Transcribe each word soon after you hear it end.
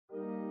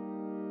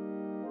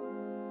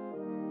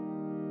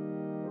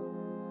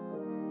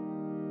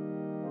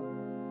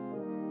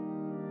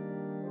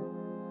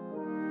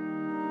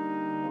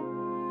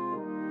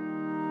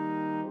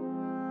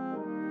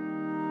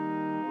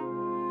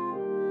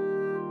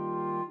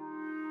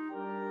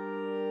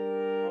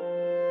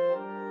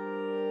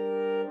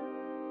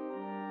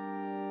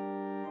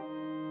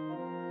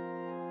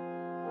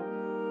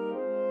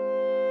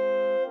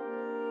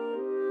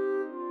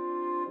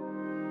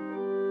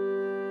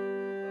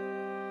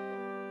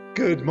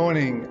Good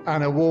morning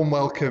and a warm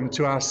welcome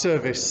to our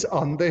service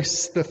on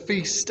this, the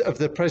feast of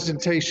the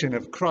presentation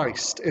of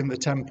Christ in the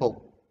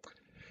temple.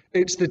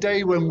 It's the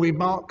day when we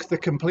mark the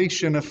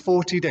completion of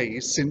 40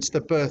 days since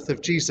the birth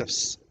of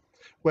Jesus,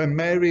 when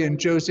Mary and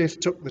Joseph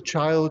took the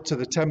child to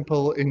the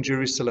temple in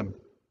Jerusalem.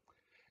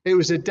 It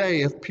was a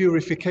day of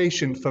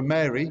purification for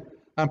Mary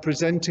and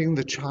presenting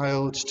the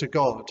child to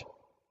God.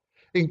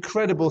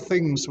 Incredible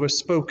things were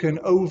spoken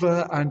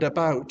over and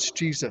about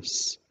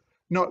Jesus,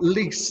 not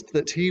least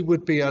that he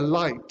would be a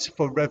light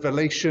for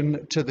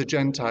revelation to the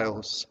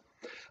Gentiles.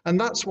 And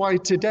that's why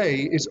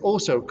today is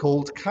also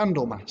called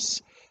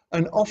Candlemas,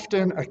 and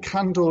often a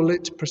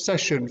candlelit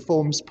procession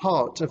forms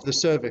part of the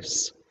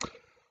service.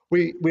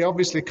 We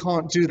obviously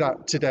can't do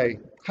that today.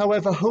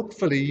 However,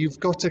 hopefully you've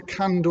got a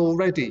candle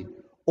ready,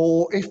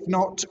 or if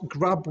not,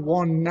 grab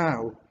one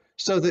now,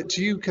 so that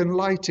you can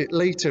light it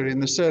later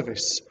in the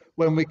service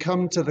when we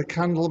come to the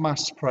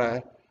Candlemas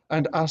prayer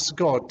and ask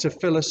God to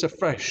fill us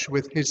afresh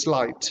with his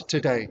light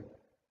today.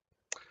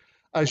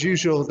 As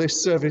usual,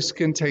 this service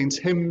contains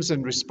hymns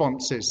and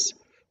responses.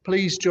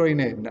 Please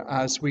join in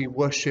as we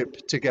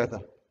worship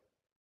together.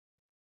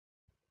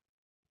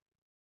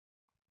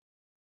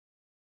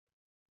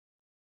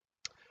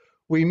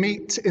 We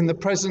meet in the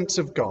presence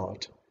of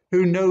God,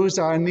 who knows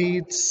our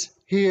needs,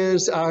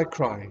 hears our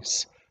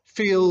cries,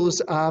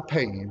 feels our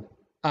pain,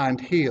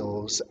 and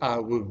heals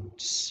our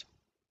wounds.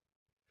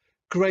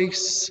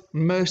 Grace,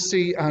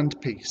 mercy, and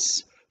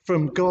peace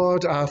from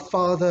God our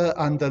Father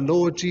and the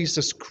Lord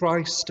Jesus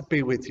Christ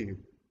be with you,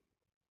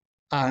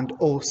 and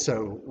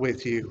also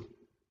with you.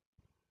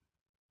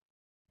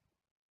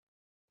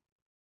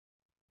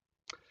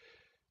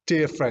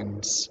 Dear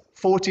friends,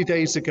 40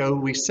 days ago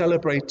we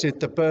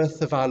celebrated the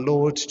birth of our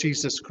Lord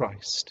Jesus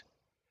Christ.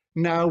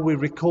 Now we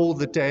recall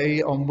the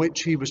day on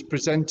which he was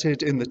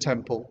presented in the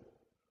temple,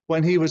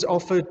 when he was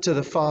offered to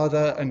the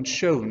Father and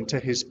shown to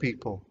his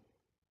people.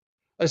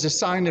 As a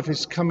sign of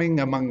his coming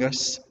among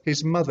us,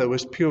 his mother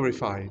was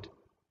purified.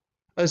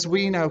 As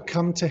we now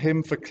come to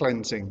him for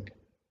cleansing,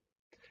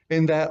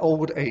 in their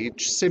old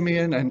age,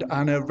 Simeon and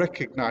Anna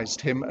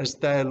recognized him as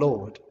their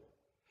Lord.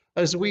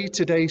 As we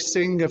today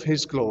sing of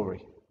his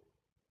glory,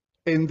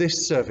 in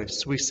this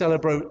service we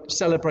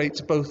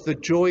celebrate both the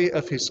joy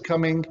of his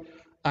coming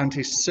and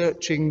his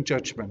searching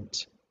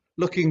judgment,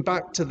 looking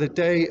back to the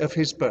day of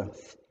his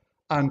birth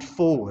and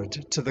forward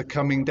to the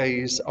coming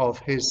days of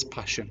his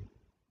passion.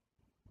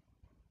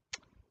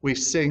 We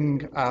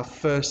sing our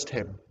first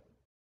hymn.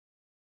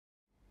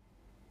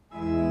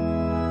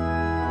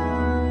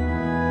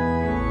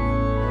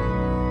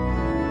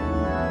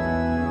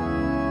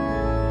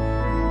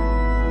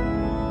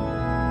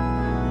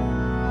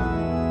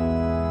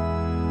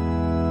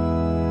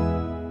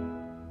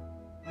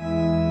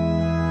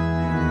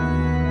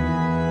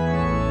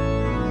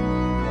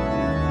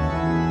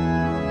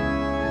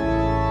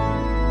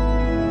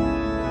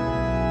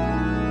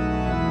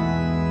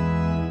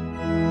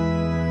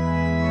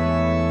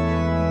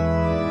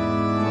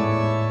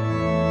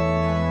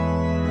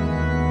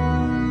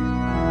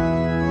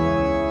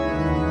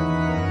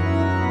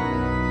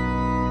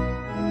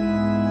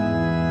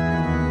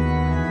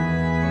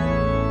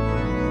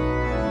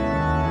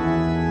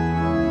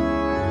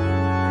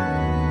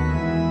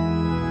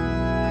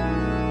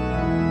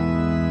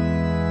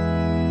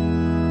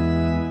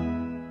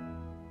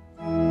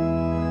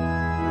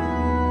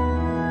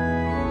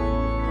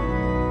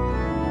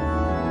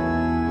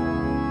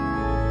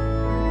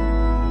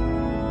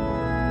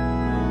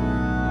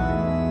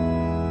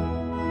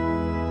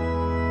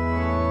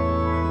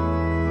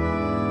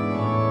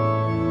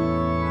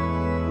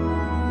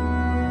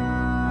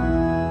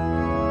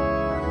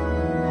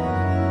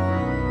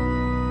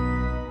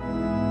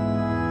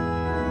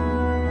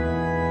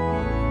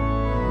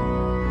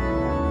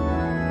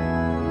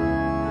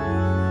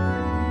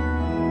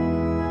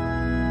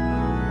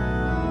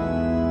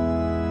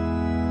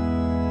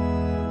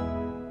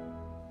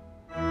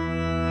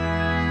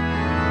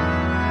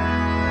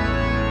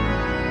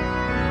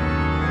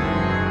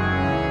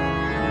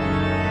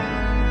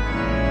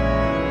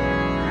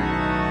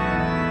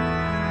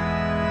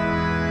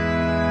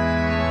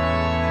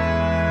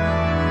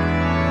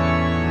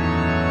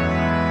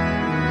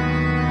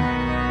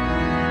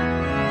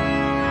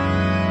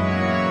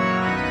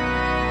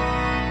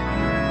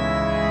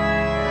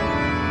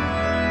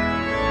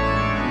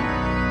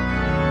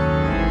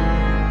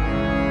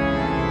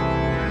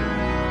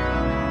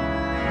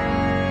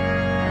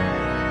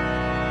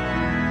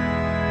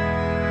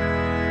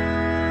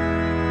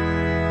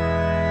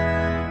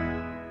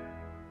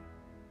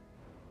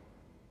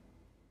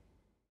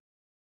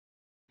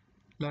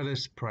 Let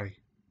us pray.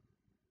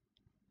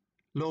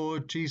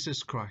 Lord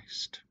Jesus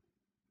Christ,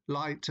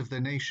 light of the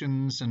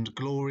nations and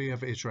glory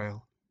of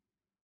Israel,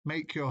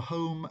 make your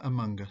home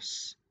among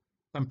us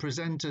and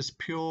present us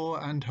pure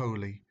and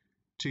holy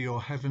to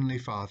your heavenly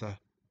Father,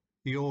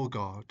 your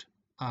God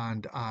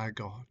and our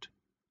God.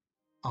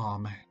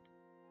 Amen.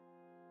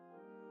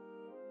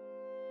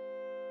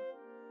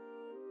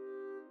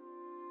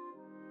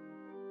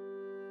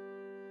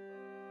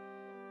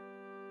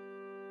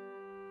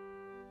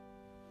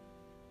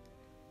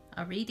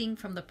 A reading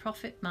from the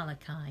prophet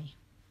Malachi.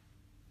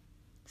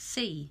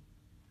 See,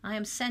 I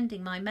am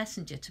sending my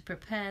messenger to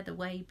prepare the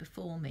way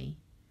before me,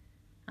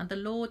 and the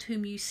Lord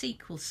whom you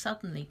seek will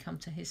suddenly come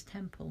to his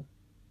temple.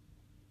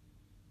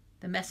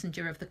 The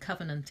messenger of the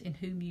covenant in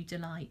whom you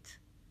delight.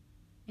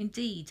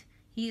 Indeed,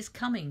 he is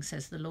coming,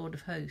 says the Lord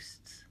of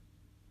hosts.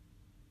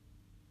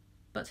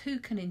 But who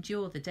can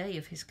endure the day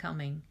of his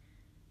coming,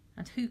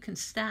 and who can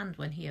stand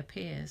when he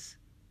appears?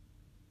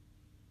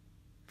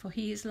 For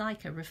he is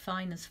like a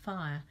refiner's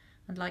fire,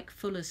 and like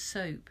fuller's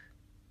soap.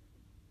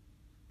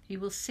 He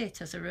will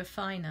sit as a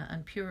refiner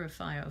and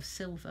purifier of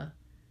silver,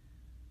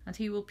 and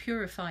he will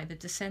purify the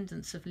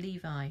descendants of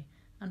Levi,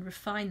 and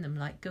refine them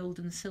like gold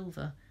and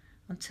silver,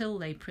 until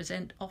they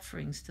present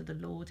offerings to the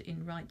Lord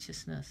in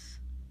righteousness.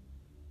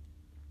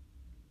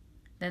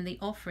 Then the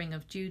offering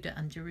of Judah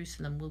and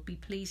Jerusalem will be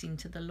pleasing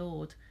to the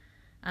Lord,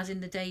 as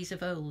in the days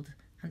of old,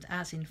 and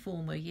as in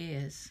former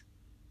years.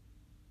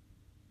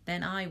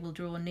 Then I will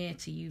draw near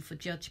to you for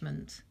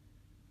judgment.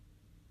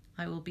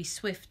 I will be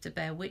swift to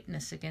bear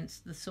witness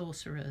against the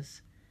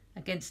sorcerers,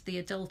 against the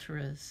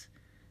adulterers,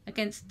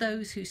 against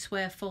those who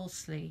swear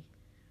falsely,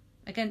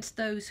 against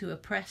those who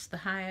oppress the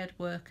hired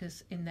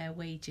workers in their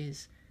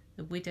wages,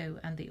 the widow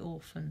and the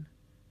orphan,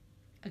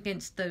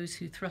 against those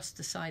who thrust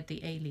aside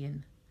the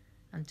alien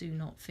and do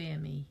not fear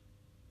me,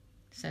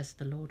 says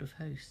the Lord of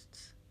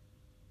hosts.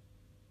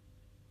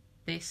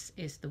 This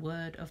is the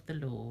word of the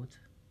Lord.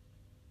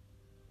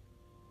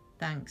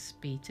 Thanks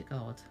be to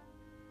God.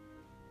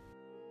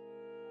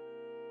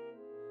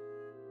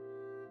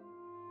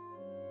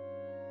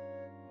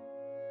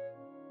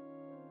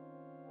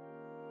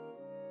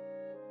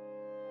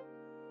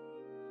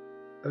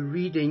 A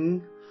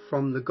reading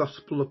from the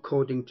Gospel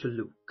according to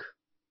Luke.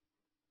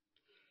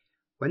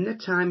 When the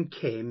time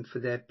came for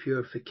their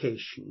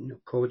purification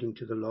according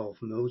to the law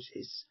of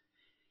Moses,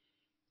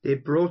 they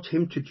brought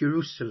him to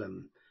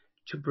Jerusalem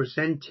to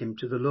present him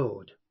to the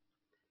Lord.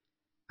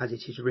 As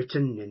it is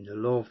written in the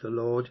law of the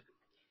Lord,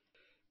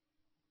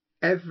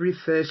 every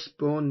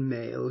firstborn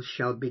male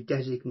shall be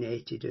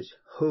designated as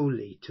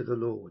holy to the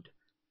Lord.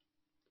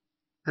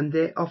 And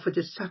they offered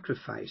a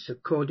sacrifice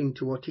according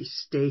to what is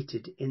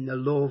stated in the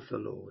law of the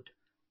Lord,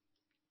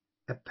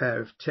 a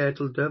pair of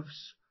turtle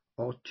doves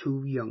or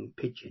 2 young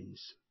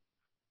pigeons.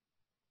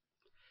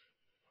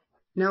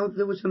 Now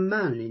there was a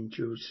man in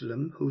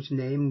Jerusalem whose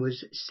name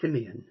was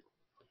Simeon.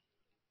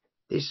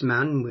 This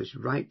man was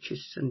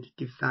righteous and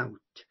devout,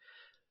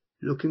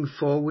 looking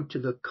forward to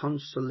the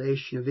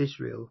consolation of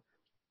Israel,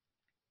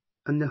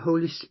 and the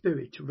Holy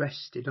Spirit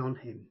rested on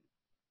him.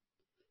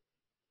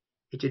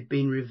 It had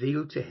been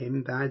revealed to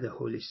him by the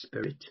Holy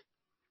Spirit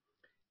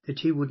that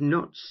he would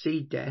not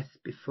see death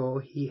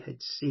before he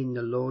had seen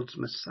the Lord's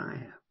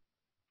Messiah.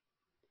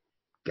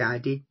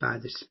 Guided by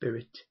the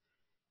Spirit,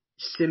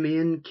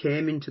 Simeon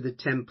came into the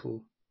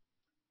temple,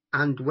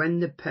 and when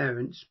the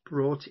parents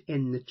brought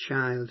in the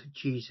child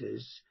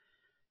Jesus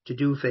to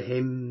do for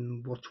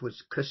him what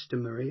was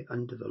customary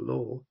under the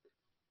law,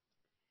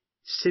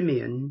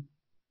 Simeon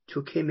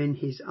took him in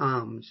his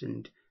arms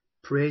and,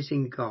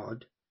 praising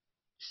God,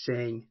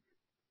 saying,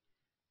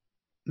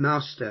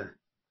 Master,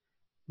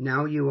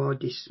 now you are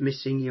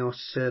dismissing your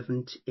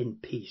servant in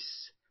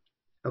peace,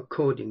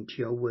 according to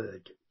your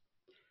word.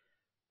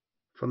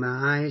 For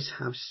my eyes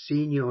have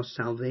seen your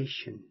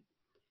salvation,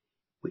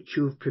 which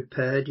you have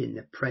prepared in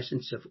the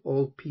presence of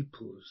all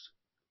peoples,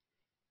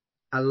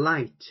 a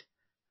light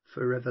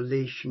for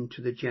revelation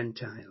to the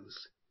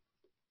Gentiles,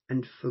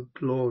 and for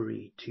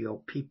glory to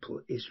your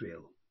people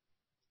Israel.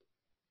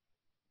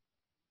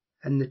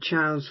 And the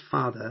child's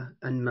father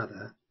and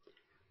mother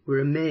were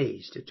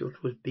amazed at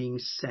what was being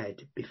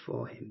said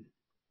before him.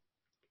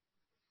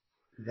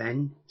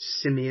 Then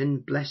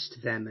Simeon blessed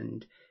them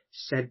and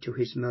said to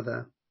his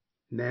mother,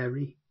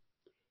 Mary,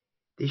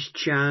 this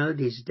child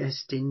is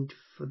destined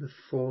for the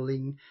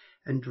falling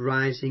and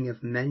rising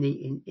of many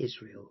in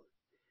Israel,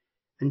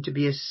 and to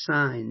be a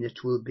sign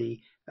that will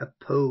be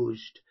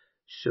opposed,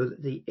 so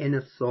that the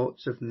inner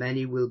thoughts of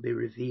many will be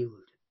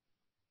revealed.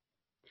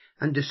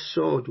 And a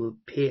sword will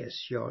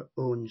pierce your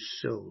own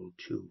soul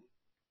too.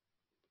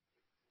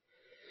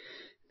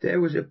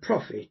 There was a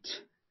prophet,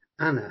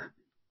 Anna,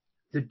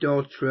 the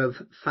daughter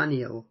of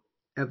Phanuel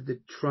of the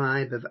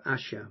tribe of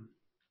Asher.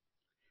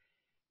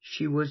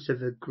 She was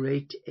of a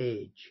great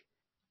age,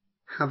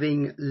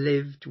 having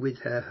lived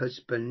with her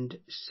husband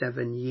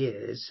 7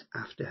 years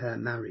after her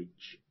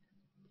marriage.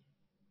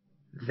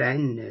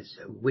 Then as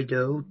a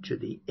widow to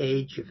the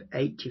age of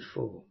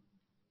 84.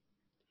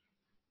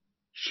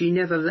 She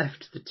never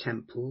left the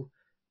temple,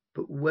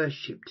 but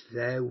worshipped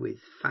there with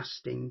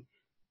fasting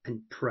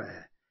and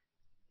prayer,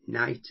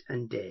 night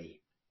and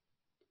day.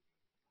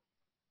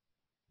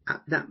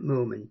 At that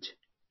moment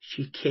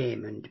she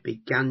came and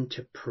began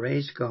to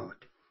praise God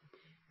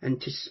and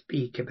to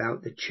speak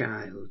about the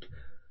child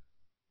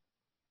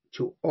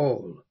to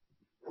all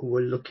who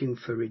were looking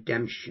for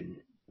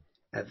redemption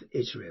of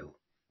Israel.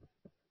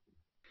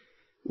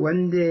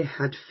 When they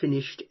had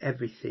finished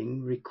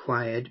everything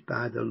required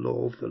by the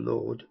law of the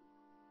Lord,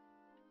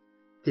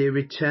 they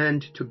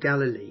returned to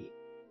Galilee,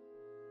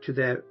 to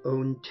their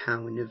own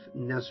town of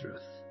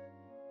Nazareth.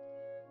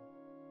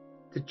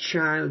 The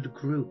child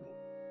grew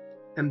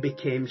and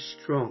became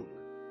strong,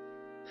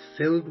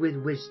 filled with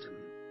wisdom,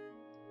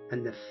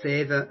 and the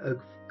favour of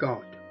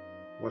God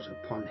was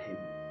upon him.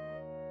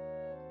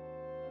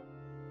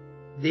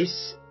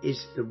 This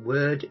is the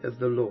word of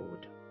the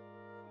Lord.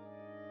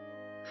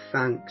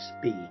 Thanks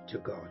be to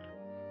God.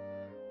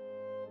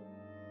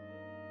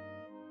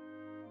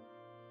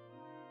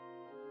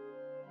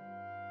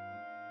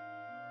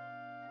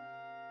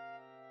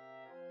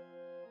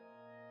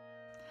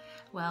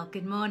 Well,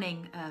 good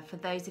morning. For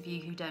those of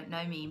you who don't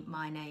know me,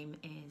 my name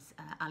is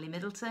Ali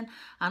Middleton,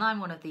 and I'm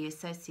one of the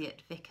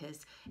Associate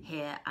Vicars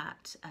here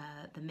at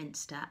the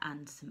Minster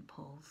and St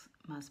Paul's,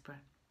 Masbrough.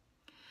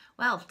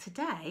 Well,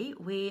 today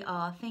we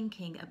are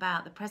thinking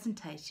about the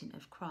presentation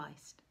of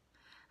Christ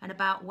and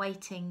about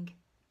waiting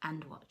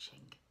and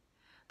watching.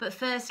 But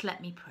first,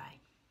 let me pray.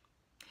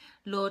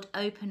 Lord,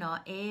 open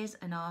our ears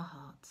and our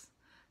hearts,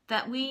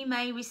 that we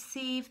may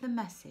receive the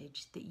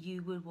message that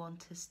you would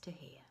want us to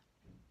hear.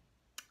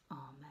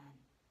 Amen.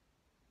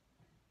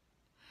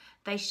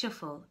 They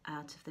shuffle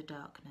out of the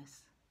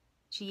darkness.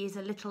 She is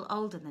a little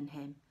older than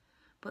him,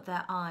 but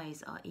their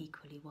eyes are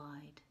equally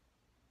wide.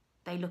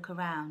 They look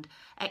around,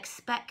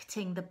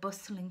 expecting the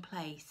bustling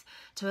place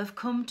to have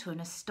come to an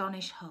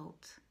astonished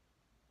halt.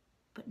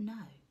 But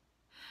no,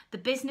 the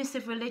business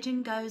of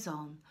religion goes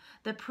on.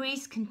 The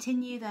priests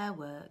continue their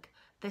work.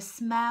 The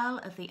smell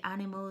of the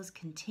animals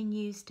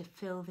continues to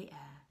fill the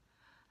air,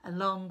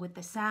 along with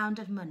the sound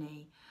of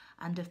money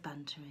and of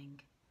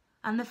bantering,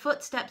 and the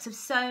footsteps of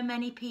so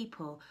many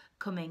people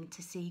coming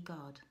to see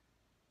God.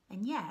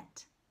 And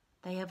yet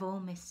they have all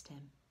missed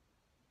him.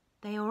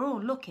 They are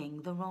all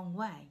looking the wrong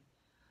way,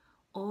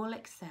 all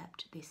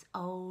except this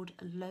old,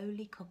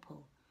 lowly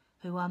couple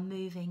who are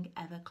moving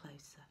ever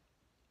closer.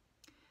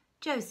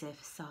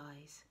 Joseph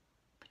sighs,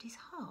 but his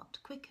heart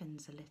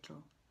quickens a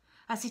little,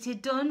 as it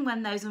had done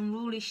when those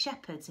unruly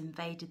shepherds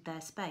invaded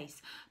their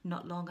space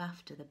not long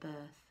after the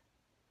birth.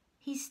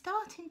 He's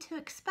starting to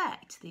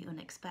expect the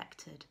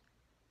unexpected.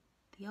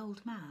 The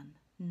old man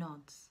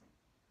nods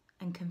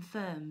and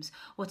confirms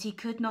what he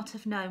could not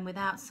have known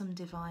without some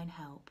divine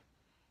help.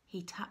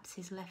 He taps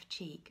his left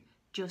cheek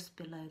just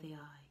below the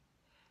eye.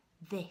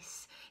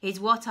 This is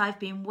what I've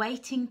been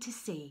waiting to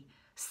see.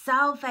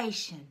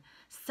 Salvation,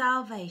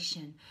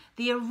 salvation,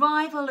 the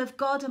arrival of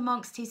God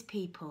amongst his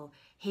people.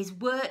 His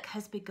work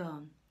has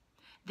begun.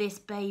 This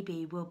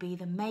baby will be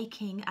the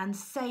making and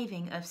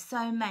saving of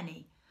so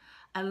many,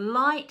 a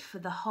light for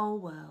the whole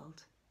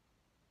world.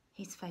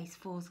 His face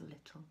falls a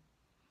little,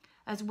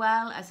 as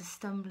well as a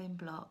stumbling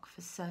block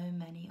for so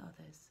many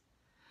others.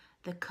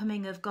 The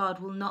coming of God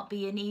will not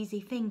be an easy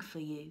thing for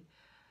you.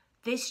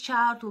 This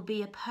child will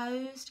be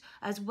opposed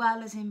as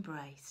well as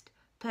embraced,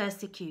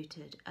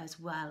 persecuted as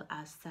well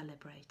as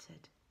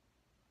celebrated.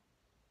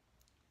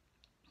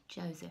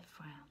 Joseph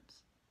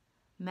frowns.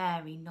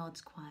 Mary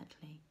nods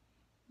quietly.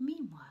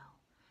 Meanwhile,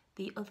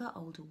 the other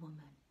older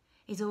woman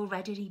is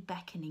already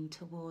beckoning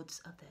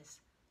towards others,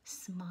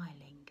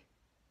 smiling,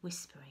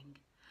 whispering,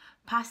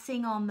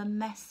 passing on the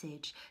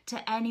message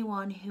to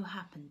anyone who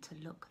happened to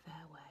look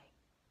their way.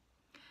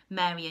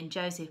 Mary and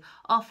Joseph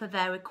offer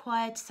their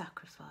required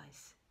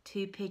sacrifice,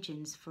 2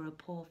 pigeons for a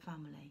poor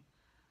family,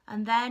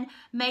 and then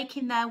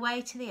making their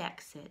way to the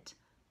exit,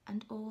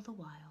 and all the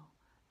while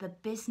the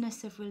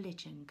business of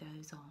religion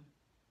goes on,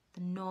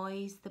 the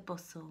noise, the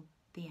bustle,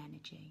 the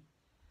energy.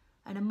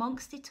 And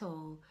amongst it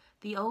all,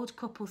 the old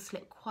couple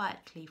slip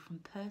quietly from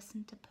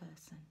person to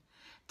person,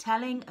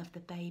 telling of the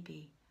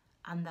baby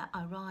and the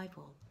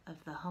arrival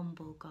of the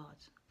humble God.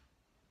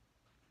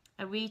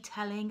 A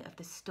retelling of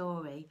the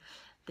story,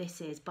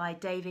 this is by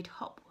David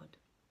Hopwood.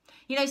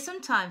 You know,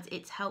 sometimes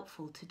it's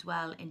helpful to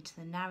dwell into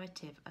the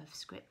narrative of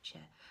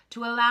Scripture,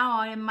 to allow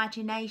our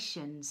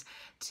imaginations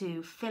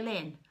to fill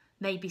in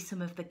maybe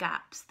some of the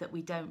gaps that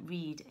we don't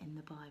read in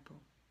the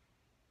Bible.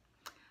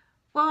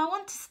 Well, I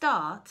want to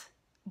start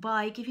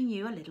by giving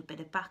you a little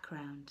bit of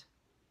background.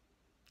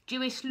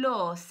 Jewish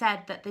law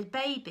said that the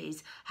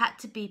babies had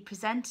to be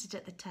presented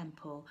at the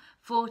temple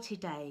 40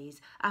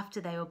 days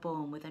after they were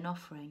born with an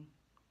offering.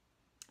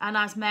 And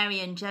as Mary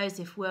and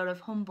Joseph were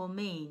of humble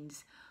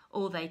means,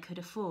 all they could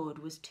afford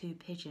was 2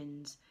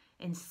 pigeons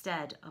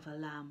instead of a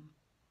lamb.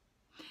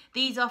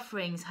 These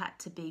offerings had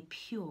to be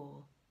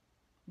pure,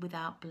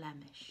 without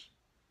blemish.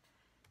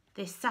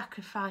 This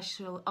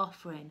sacrificial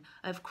offering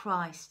of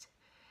Christ,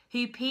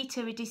 who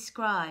Peter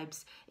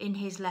describes in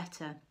his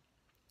letter,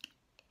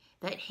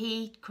 that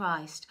he,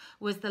 Christ,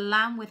 was the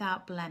lamb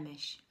without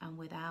blemish and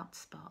without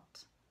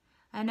spot.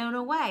 And in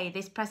a way,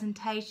 this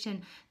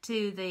presentation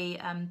to the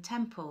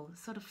temple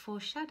sort of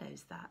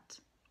foreshadows that.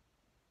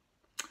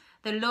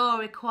 The law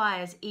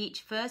requires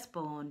each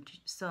firstborn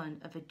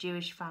son of a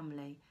Jewish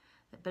family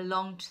that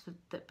belonged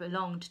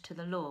to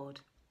the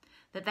Lord,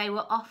 that they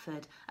were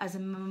offered as a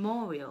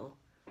memorial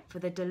for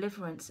the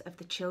deliverance of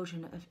the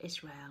children of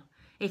Israel.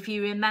 If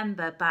you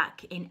remember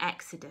back in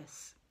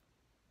Exodus,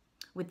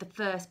 with the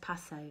first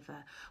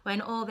Passover, when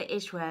all the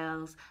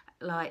Israelites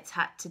Israelites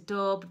had to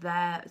daub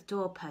their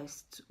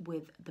doorposts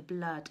with the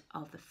blood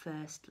of the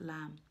first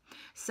lamb,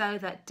 so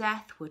that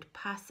death would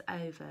pass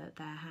over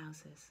their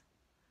houses.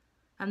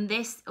 And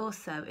this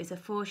also is a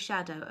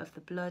foreshadow of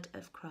the blood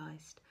of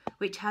Christ,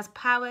 which has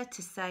power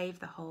to save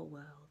the whole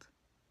world.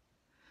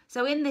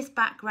 So in this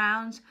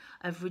background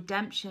of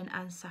redemption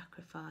and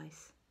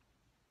sacrifice,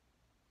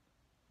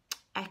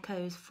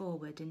 echoes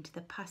forward into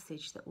the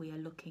passage that we are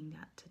looking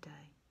at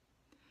today.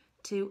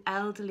 2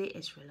 elderly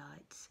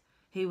Israelites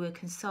who were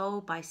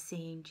consoled by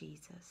seeing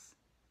Jesus.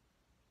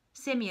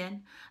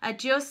 Simeon, a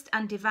just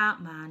and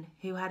devout man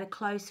who had a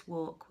close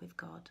walk with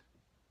God.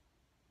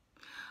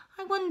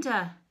 I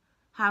wonder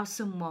how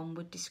someone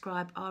would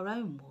describe our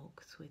own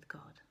walks with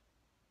God.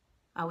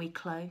 Are we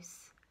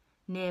close,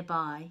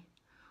 nearby,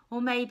 or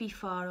maybe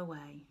far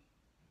away?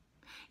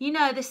 You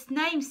know, this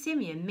name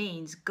Simeon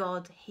means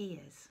God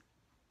hears.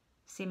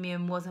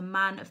 Simeon was a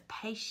man of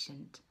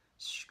patient,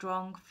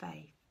 strong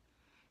faith,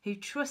 who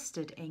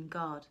trusted in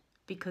God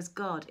because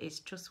God is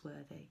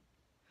trustworthy.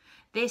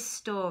 This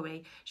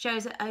story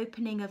shows an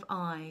opening of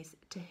eyes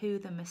to who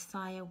the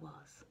Messiah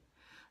was.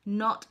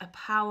 Not a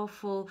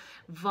powerful,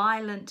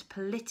 violent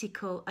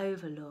political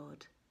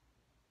overlord,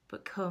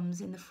 but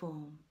comes in the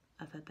form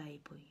of a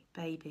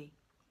baby.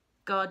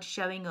 God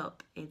showing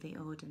up in the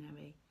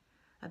ordinary,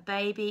 a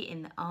baby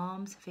in the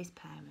arms of his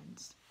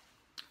parents.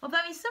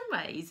 Although in some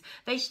ways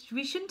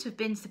we shouldn't have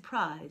been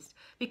surprised,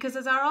 because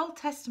as our Old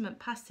Testament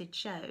passage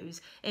shows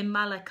in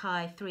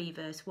Malachi 3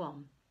 verse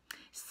 1,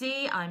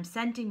 "See, I'm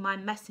sending my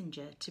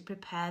messenger to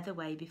prepare the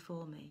way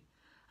before me,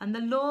 and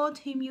the Lord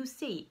whom you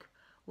seek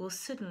will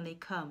suddenly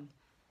come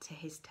to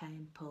his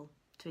temple.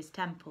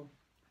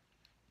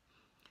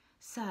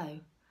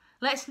 So,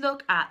 let's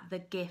look at the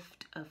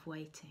gift of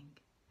waiting.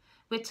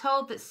 We're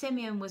told that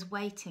Simeon was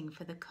waiting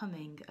for the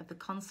coming of the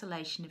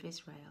consolation of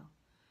Israel.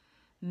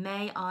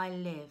 May I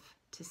live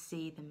to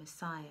see the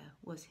Messiah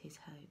was his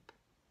hope.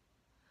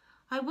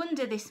 I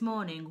wonder this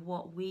morning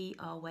what we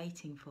are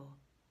waiting for.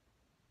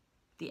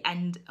 The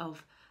end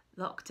of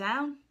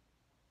lockdown,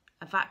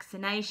 a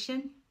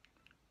vaccination,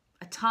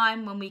 a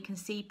time when we can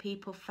see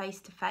people face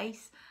to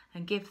face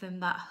and give them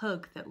that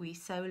hug that we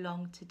so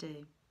long to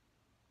do.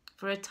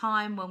 For a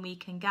time when we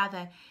can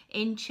gather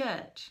in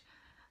church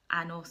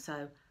and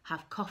also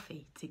have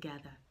coffee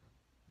together.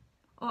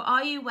 Or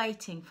are you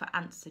waiting for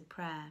answered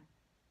prayer?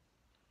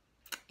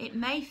 It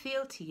may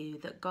feel to you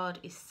that God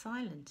is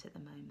silent at the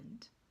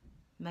moment,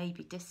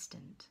 maybe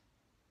distant.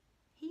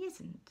 He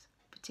isn't,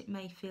 but it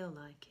may feel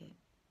like it.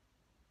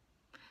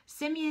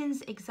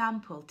 Simeon's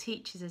example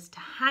teaches us to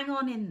hang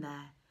on in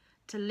there,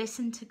 to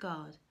listen to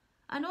God,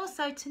 and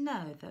also to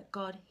know that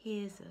God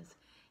hears us.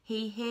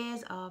 He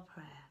hears our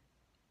prayer.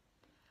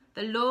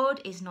 The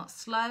Lord is not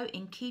slow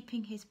in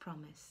keeping his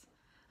promise,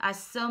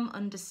 as some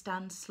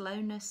understand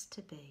slowness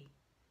to be.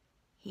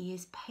 He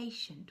is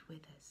patient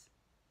with us.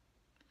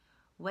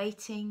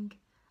 Waiting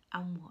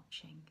and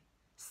watching.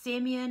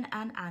 Simeon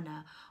and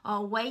Anna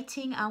are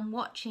waiting and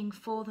watching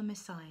for the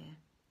Messiah.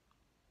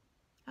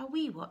 Are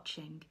we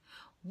watching?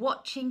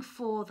 Watching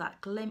for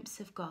that glimpse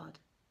of God,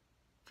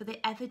 for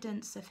the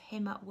evidence of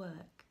him at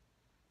work,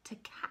 to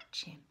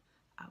catch him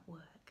at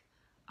work?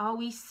 Are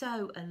we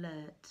so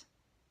alert?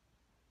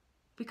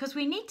 Because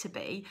we need to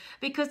be,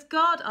 because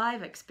God,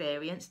 I've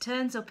experienced,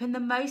 turns up in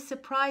the most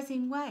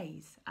surprising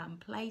ways and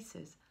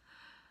places.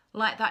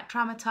 Like that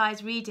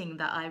traumatised reading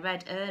that I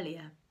read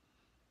earlier.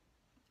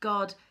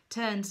 God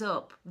turns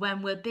up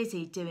when we're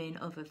busy doing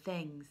other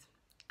things.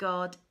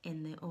 God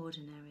in the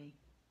ordinary.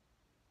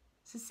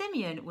 So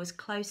Simeon was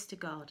close to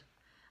God,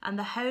 and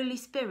the Holy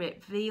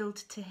Spirit revealed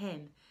to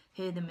him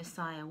who the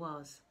Messiah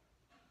was.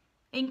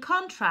 In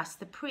contrast,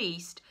 the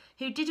priest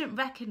who didn't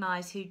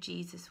recognise who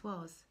Jesus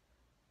was.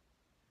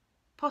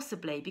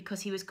 Possibly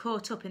because he was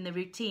caught up in the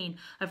routine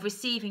of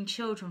receiving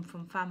children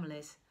from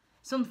families,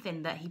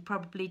 something that he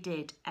probably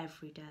did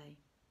every day.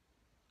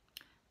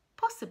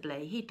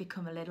 Possibly he'd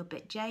become a little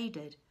bit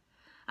jaded,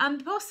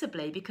 and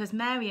possibly because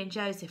Mary and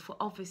Joseph were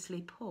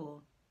obviously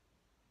poor.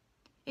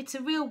 It's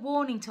a real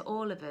warning to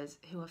all of us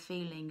who are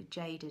feeling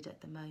jaded at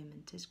the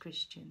moment as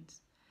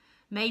Christians.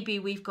 Maybe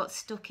we've got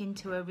stuck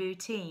into a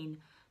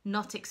routine,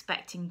 not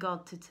expecting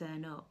God to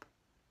turn up.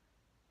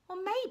 Or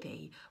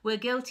maybe we're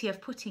guilty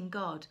of putting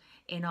God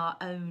in our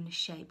own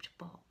shaped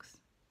box,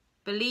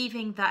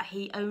 believing that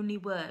he only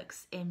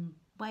works in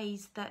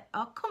ways that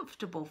are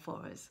comfortable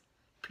for us,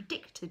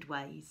 predicted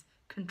ways,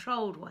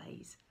 controlled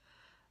ways,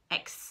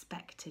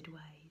 expected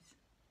ways.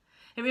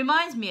 It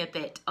reminds me a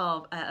bit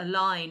of a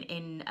line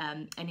in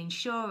an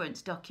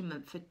insurance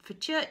document for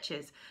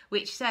churches,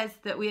 which says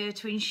that we are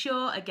to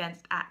insure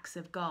against acts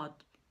of God.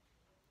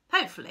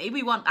 Hopefully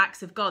we want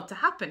acts of God to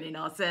happen in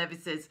our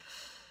services.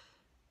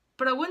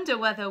 But I wonder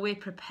whether we're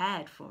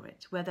prepared for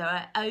it, whether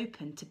we're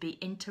open to be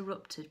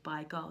interrupted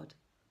by God,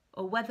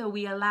 or whether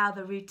we allow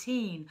the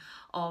routine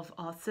of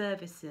our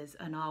services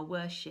and our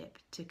worship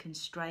to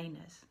constrain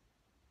us.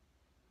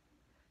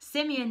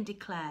 Simeon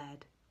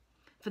declared,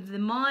 For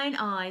mine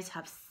eyes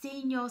have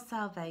seen your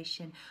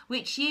salvation,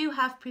 which you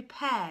have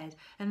prepared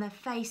in the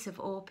face of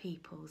all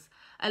peoples,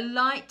 a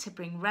light to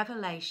bring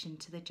revelation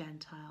to the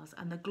Gentiles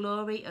and the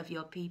glory of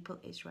your people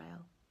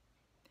Israel.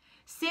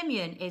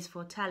 Simeon is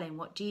foretelling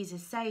what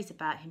Jesus says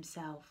about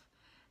himself,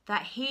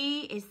 that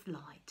he is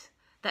light,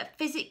 that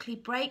physically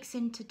breaks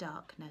into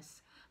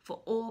darkness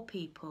for all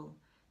people,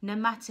 no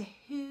matter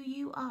who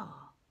you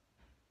are.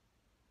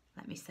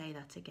 Let me say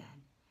that again.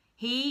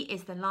 He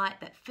is the light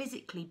that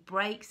physically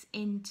breaks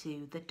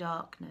into the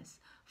darkness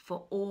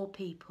for all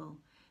people,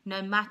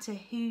 no matter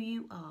who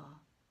you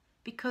are,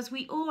 because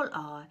we all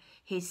are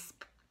his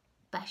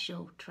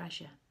special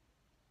treasure.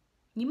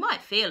 You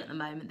might feel at the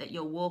moment that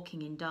you're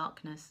walking in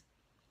darkness,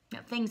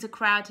 that things are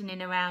crowding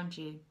in around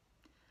you.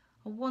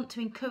 I want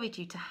to encourage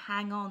you to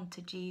hang on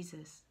to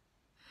Jesus,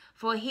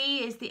 for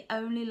he is the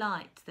only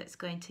light that's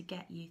going to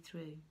get you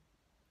through.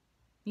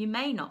 You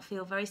may not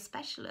feel very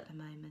special at the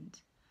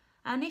moment,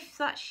 and if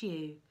that's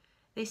you,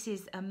 this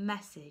is a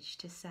message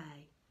to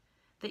say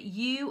that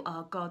you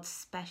are God's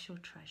special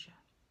treasure.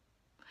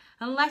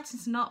 And let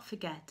us not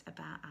forget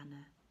about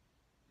Anna.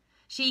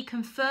 She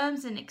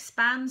confirms and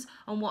expands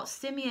on what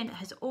Simeon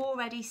has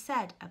already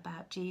said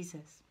about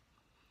Jesus.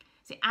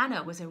 See,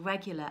 Anna was a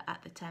regular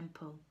at the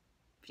temple.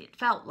 It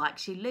felt like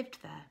she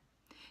lived there.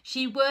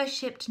 She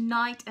worshipped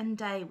night and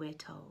day, we're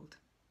told.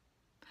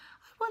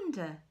 I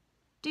wonder,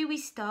 do we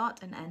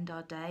start and end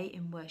our day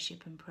in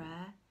worship and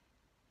prayer?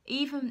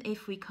 Even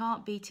if we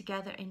can't be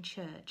together in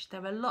church,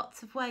 there are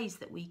lots of ways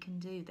that we can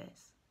do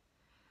this.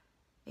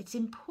 It's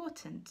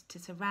important to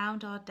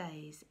surround our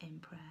days in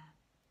prayer.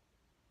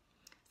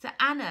 So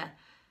Anna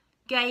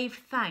gave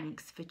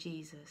thanks for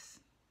Jesus.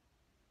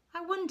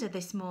 I wonder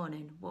this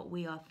morning what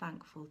we are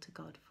thankful to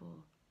God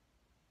for.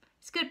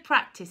 It's good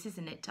practice,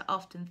 isn't it, to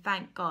often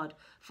thank God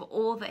for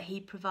all that he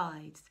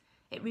provides.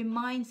 It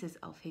reminds us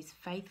of his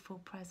faithful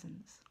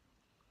presence.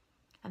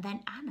 And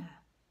then Anna,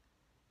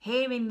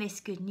 hearing this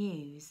good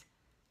news,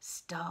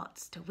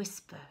 starts to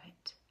whisper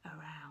it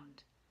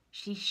around.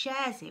 She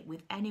shares it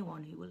with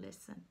anyone who will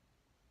listen.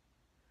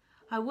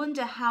 I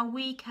wonder how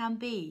we can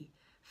be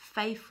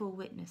faithful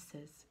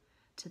witnesses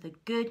to the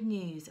good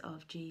news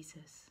of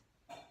Jesus.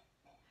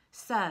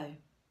 So,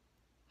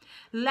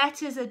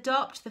 let us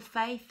adopt the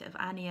faith of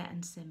Anna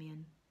and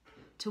Simeon,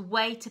 to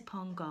wait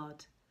upon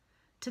God,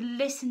 to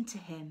listen to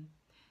him,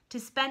 to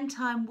spend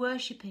time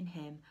worshipping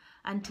him,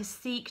 and to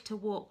seek to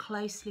walk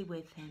closely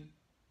with him.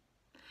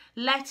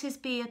 Let us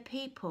be a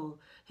people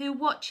who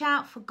watch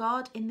out for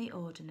God in the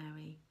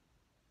ordinary,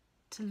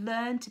 to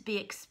learn to be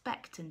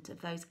expectant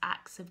of those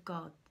acts of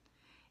God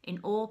in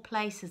all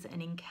places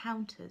and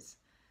encounters,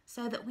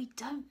 so that we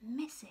don't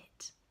miss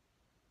it.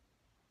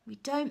 We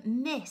don't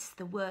miss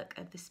the work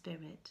of the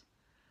Spirit.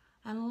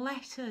 And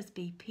let us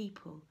be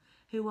people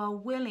who are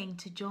willing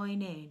to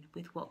join in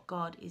with what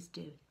God is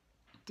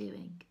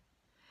doing.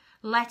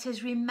 Let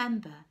us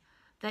remember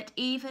that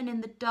even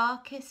in the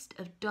darkest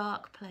of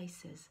dark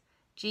places,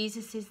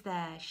 Jesus is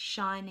there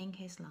shining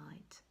his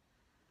light.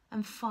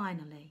 And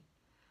finally,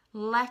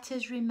 let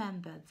us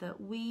remember that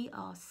we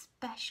are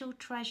special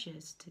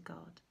treasures to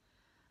God,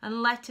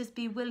 and let us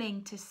be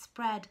willing to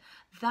spread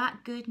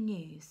that good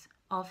news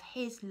of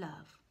his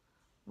love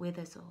with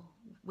us all,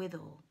 with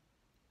all.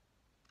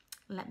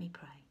 Let me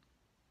pray.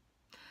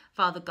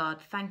 Father God,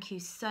 thank you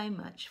so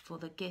much for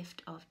the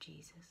gift of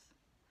Jesus.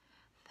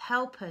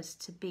 Help us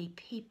to be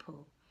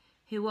people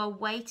who are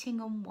waiting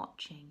and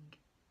watching,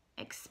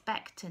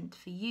 expectant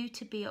for you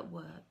to be at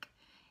work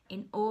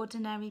in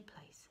ordinary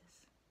places.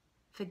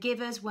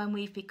 Forgive us when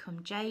we've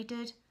become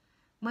jaded,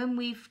 when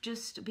we've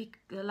just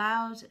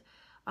allowed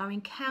our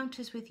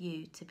encounters with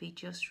you to be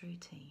just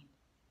routine.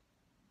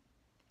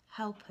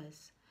 Help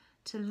us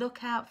to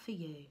look out for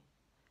you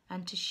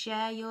and to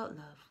share your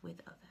love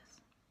with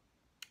others.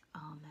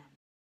 Amen.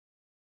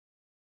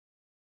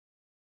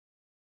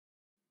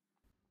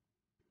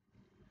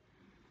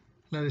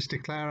 Let us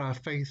declare our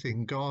faith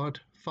in God,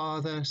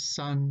 Father,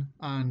 Son,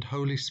 and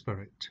Holy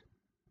Spirit.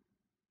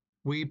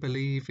 We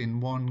believe in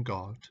one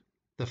God,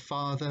 the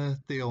Father,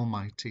 the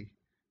Almighty,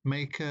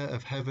 maker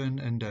of heaven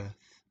and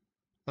earth,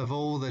 of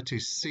all that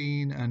is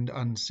seen and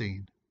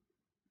unseen.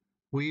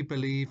 We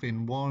believe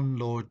in one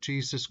Lord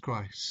Jesus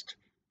Christ,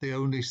 the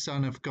only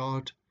Son of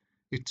God,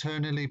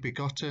 eternally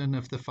begotten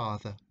of the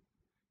Father,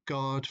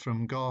 God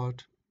from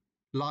God,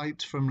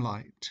 light from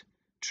light,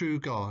 true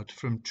God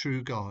from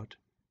true God,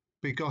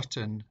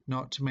 begotten,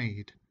 not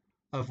made,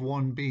 of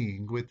one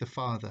being with the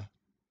Father.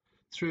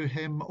 Through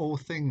him all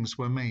things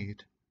were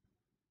made.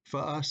 For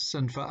us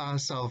and for our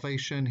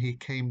salvation he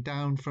came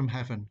down from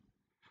heaven,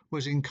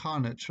 was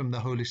incarnate from the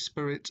Holy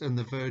Spirit and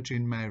the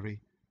Virgin Mary,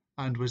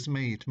 and was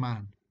made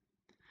man.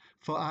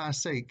 For our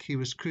sake he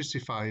was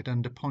crucified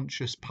under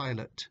Pontius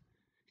Pilate.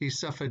 He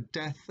suffered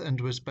death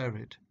and was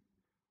buried.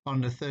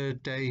 On the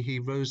third day he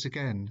rose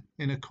again,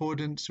 in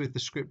accordance with the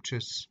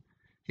Scriptures.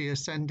 He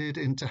ascended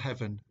into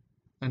heaven,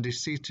 and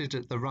is seated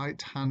at the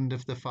right hand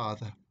of the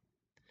Father.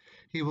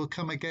 He will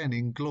come again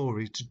in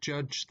glory to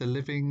judge the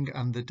living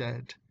and the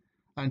dead,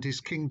 and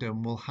his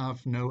kingdom will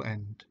have no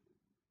end.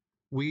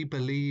 We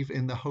believe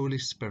in the Holy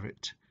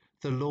Spirit,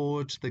 the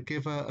Lord, the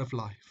giver of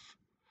life,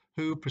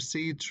 who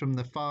proceeds from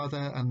the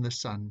Father and the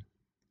Son,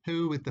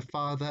 who with the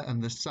Father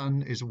and the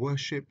Son is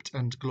worshipped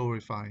and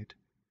glorified,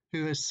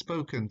 who has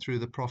spoken through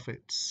the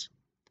prophets.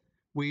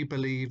 We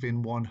believe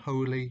in one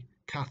holy,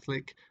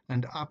 Catholic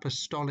and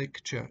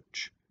Apostolic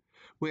Church.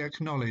 We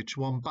acknowledge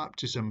one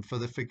baptism for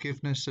the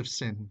forgiveness of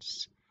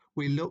sins.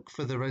 We look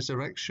for the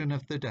resurrection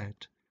of the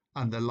dead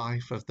and the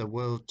life of the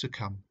world to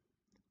come.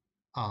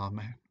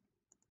 Amen.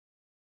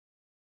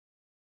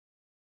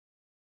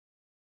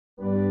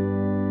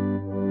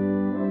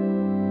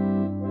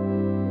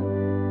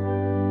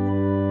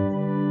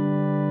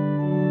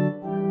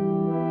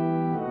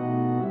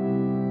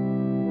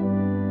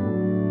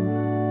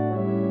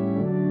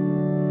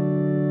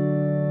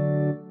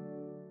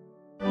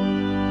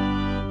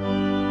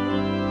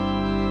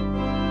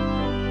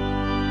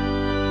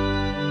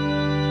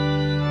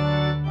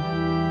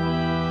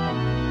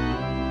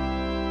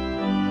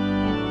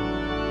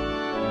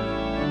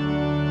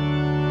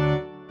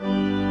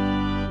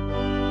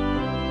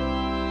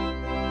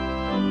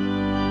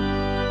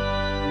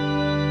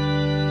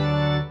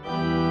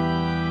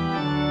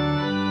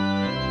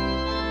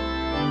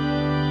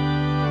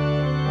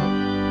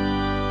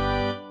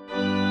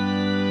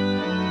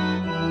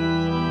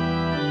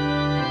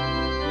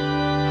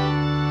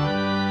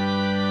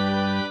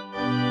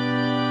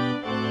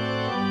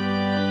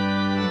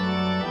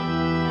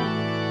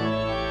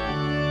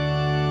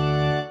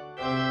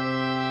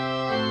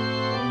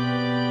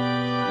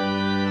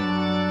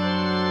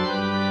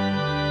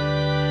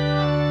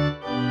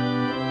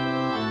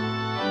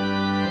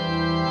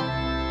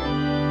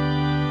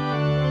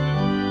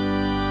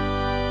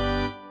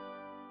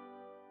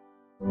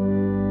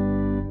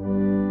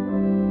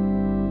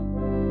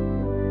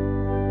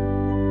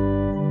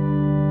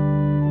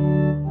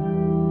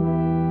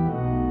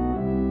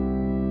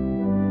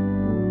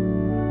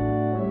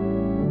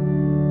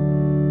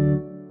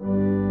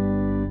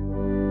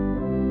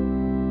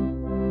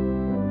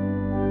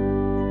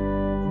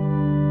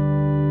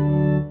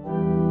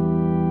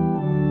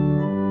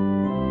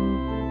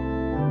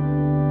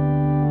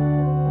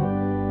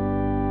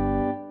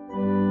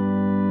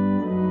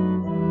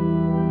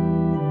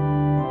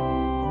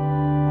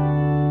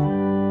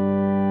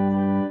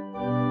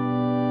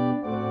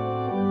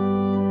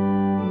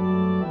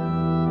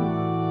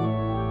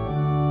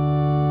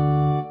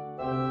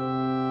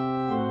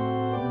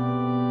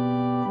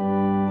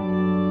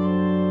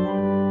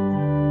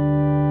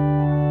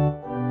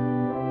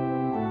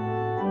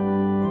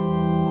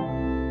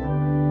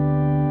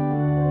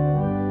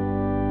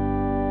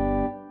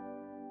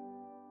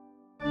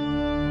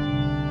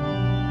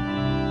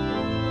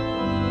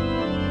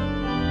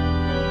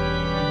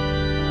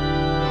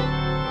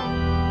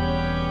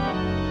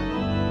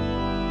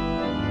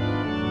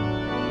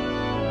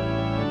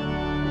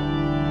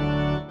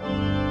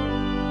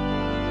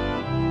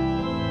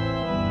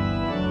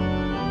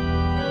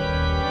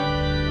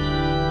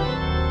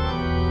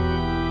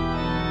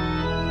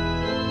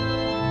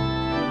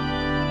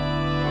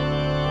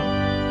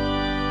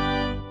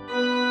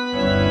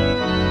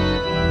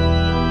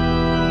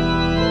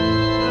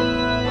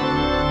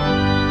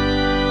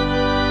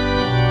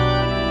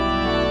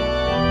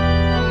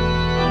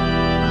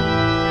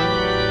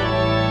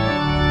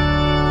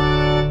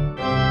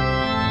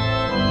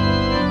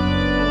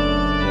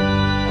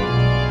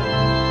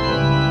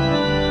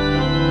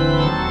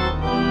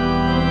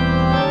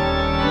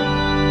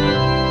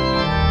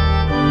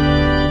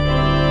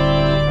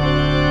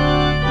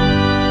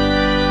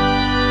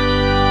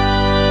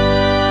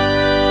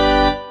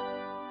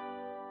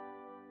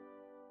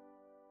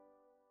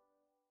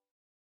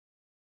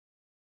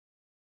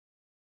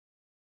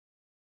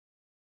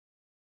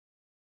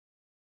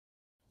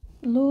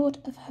 Lord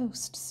of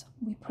hosts,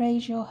 we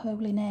praise your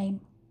holy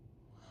name.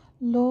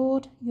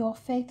 Lord, your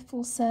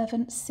faithful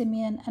servants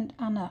Simeon and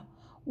Anna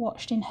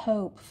watched in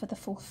hope for the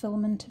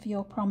fulfilment of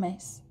your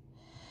promise.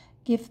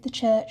 Give the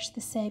Church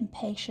the same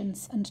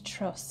patience and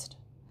trust.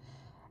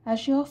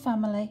 As your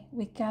family,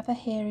 we gather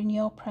here in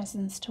your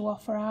presence to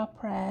offer our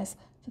prayers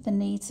for the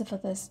needs of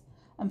others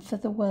and for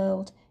the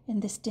world in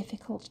this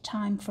difficult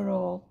time for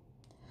all.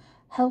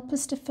 Help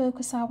us to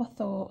focus our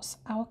thoughts,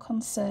 our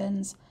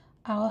concerns,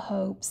 our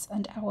hopes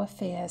and our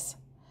fears.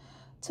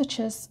 Touch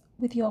us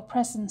with your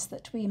presence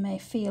that we may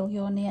feel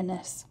your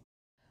nearness.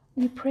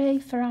 We pray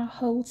for our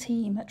whole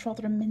team at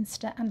Rotherham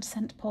Minster and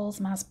St Paul's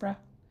Masbrough.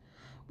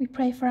 We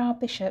pray for our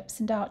bishops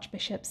and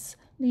archbishops,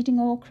 leading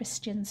all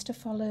Christians to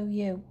follow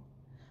you.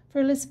 For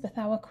Elizabeth,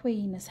 our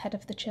Queen, as head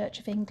of the Church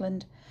of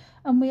England,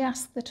 and we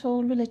ask that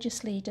all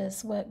religious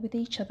leaders work with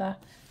each other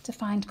to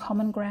find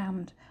common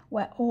ground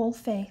where all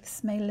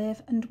faiths may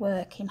live and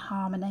work in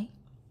harmony.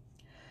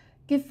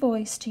 Give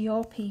voice to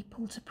your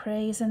people to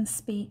praise and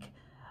speak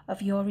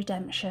of your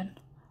redemption.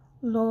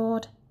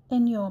 Lord,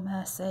 in your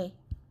mercy,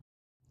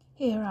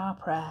 hear our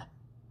prayer.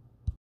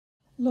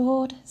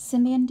 Lord,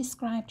 Simeon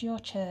described your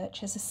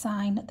church as a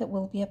sign that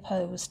will be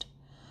opposed.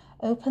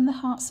 Open the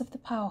hearts of the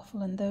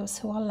powerful and those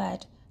who are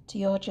led to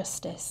your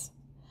justice.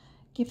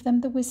 Give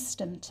them the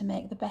wisdom to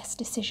make the best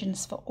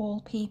decisions for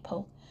all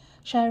people,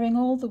 sharing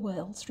all the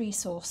world's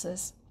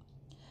resources.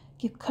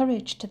 Give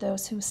courage to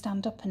those who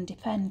stand up and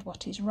defend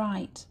what is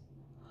right.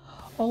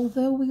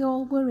 Although we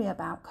all worry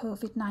about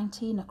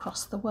COVID-19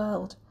 across the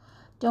world,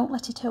 don't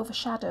let it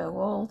overshadow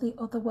all the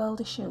other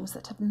world issues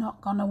that have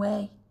not gone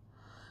away.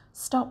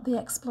 Stop the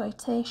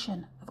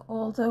exploitation of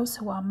all those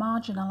who are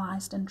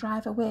marginalised and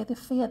drive away the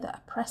fear that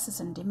oppresses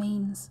and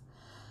demeans.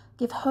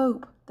 Give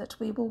hope that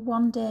we will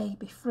one day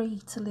be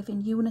free to live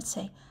in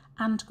unity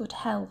and good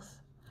health.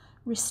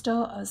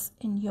 Restore us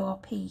in your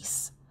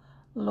peace.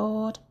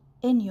 Lord,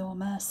 in your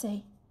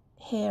mercy,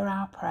 hear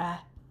our prayer.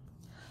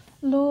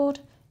 Lord,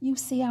 you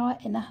see our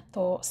inner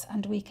thoughts,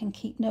 and we can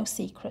keep no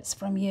secrets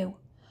from you.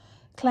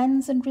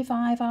 Cleanse and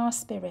revive our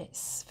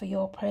spirits for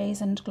your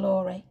praise and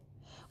glory.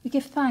 We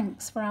give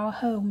thanks for our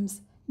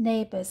homes,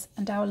 neighbours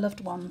and our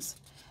loved ones.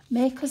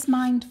 Make us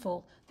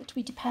mindful that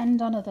we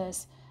depend on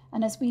others,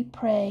 and as we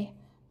pray,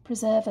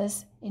 preserve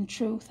us in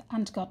truth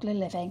and godly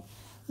living.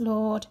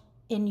 Lord,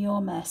 in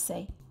your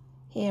mercy,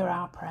 hear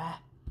our prayer.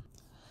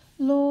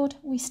 Lord,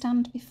 we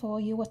stand before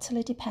you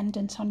utterly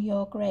dependent on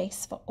your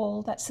grace for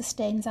all that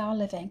sustains our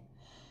living.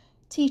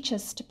 Teach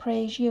us to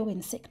praise you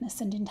in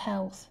sickness and in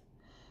health.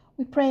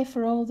 We pray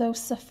for all those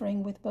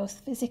suffering with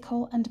both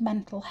physical and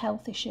mental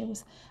health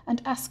issues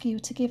and ask you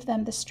to give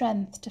them the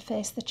strength to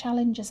face the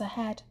challenges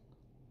ahead.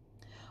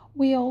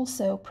 We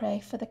also pray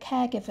for the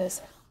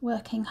caregivers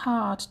working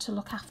hard to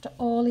look after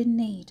all in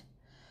need.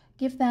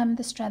 Give them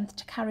the strength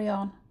to carry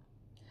on.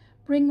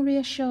 Bring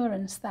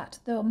reassurance that,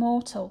 though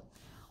mortal,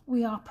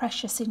 we are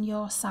precious in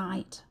your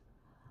sight.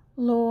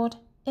 Lord,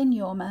 in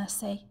your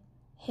mercy,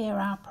 hear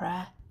our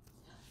prayer.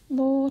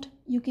 Lord,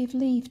 you give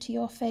leave to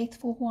your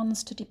faithful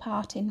ones to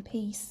depart in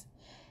peace.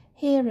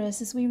 Hear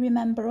us as we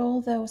remember all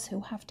those who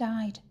have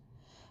died.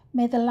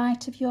 May the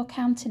light of your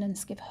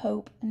countenance give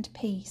hope and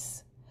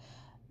peace.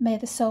 May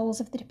the souls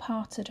of the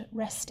departed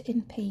rest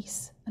in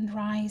peace and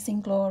rise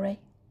in glory.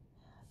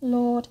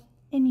 Lord,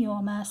 in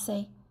your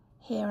mercy,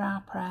 hear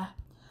our prayer.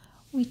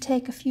 We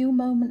take a few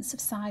moments of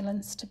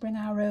silence to bring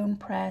our own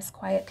prayers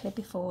quietly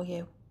before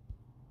you.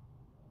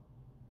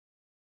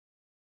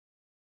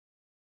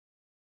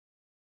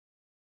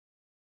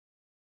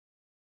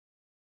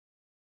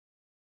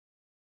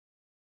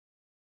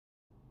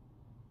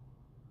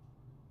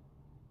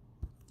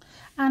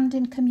 And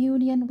in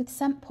communion with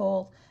St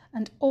Paul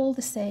and all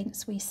the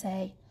saints we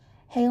say,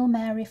 Hail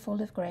Mary,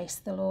 full of grace,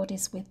 the Lord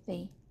is with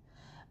thee.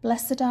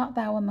 Blessed art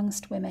thou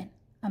amongst women,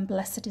 and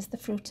blessed is the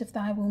fruit of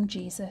thy womb,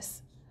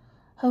 Jesus.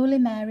 Holy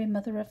Mary,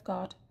 Mother of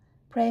God,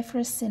 pray for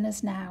us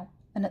sinners now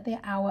and at the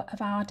hour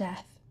of our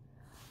death.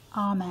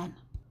 Amen.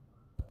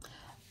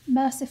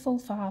 Merciful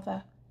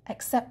Father,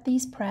 accept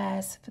these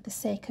prayers for the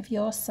sake of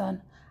your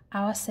Son,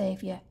 our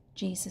Saviour,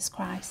 Jesus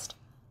Christ.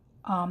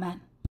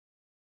 Amen.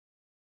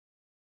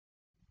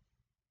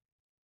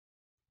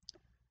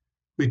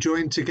 We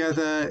join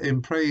together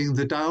in praying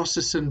the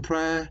diocesan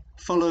prayer,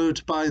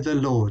 followed by the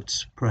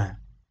Lord's Prayer.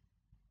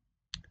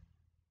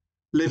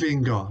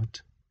 Living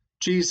God,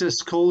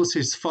 Jesus calls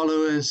his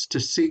followers to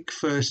seek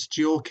first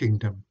your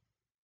kingdom.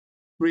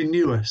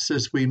 Renew us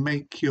as we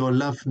make your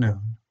love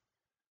known.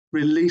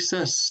 Release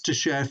us to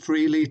share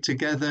freely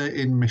together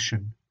in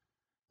mission,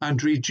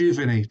 and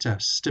rejuvenate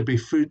us to be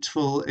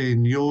fruitful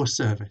in your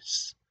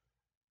service.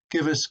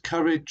 Give us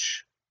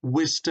courage,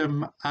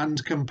 wisdom,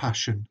 and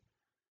compassion,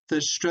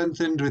 that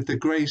strengthened with the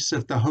grace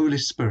of the Holy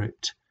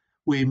Spirit,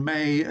 we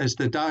may, as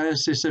the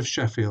Diocese of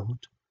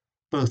Sheffield,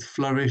 both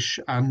flourish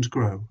and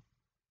grow,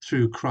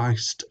 through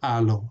Christ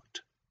our Lord.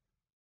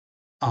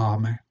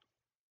 Amen.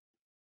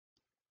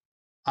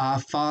 Our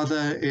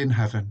Father in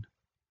heaven,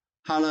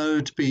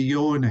 hallowed be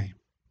your name.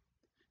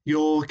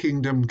 Your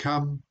kingdom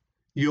come,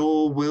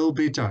 your will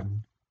be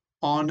done,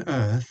 on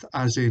earth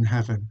as in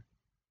heaven.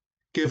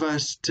 Give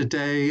us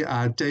today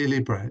our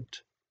daily bread.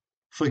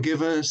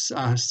 Forgive us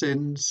our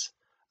sins,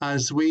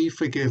 as we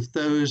forgive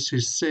those who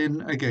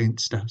sin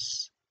against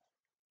us.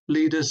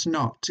 Lead us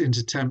not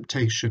into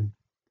temptation,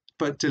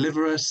 but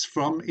deliver us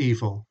from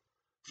evil.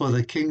 For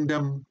the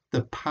kingdom,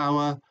 the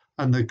power,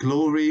 and the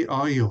glory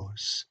are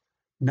yours,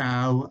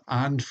 now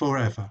and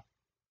forever.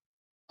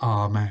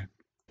 Amen.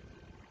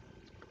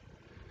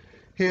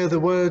 Hear the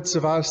words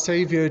of our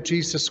Saviour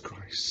Jesus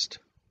Christ.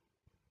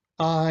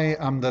 I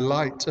am the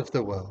light of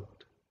the world.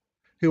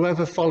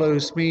 Whoever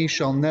follows me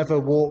shall never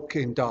walk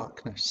in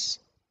darkness,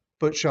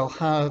 but shall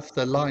have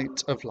the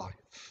light of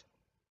life.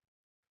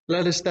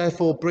 Let us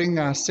therefore bring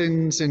our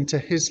sins into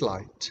his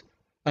light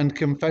and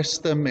confess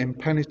them in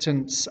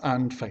penitence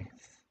and faith.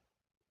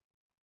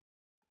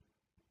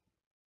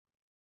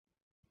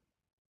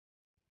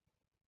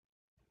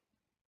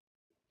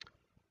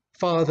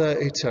 Father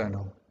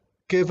eternal,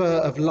 giver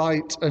of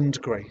light and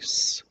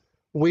grace,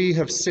 we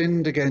have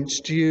sinned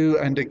against you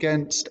and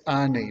against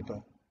our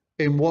neighbour,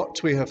 in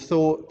what we have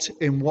thought,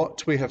 in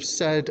what we have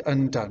said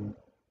and done,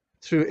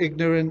 through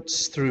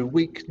ignorance, through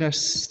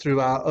weakness, through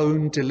our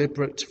own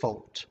deliberate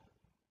fault.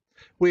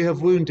 We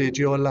have wounded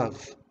your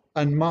love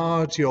and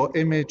marred your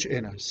image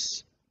in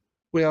us.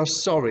 We are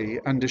sorry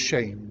and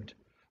ashamed,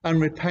 and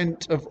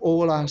repent of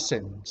all our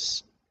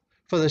sins.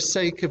 For the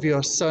sake of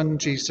your Son,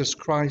 Jesus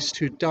Christ,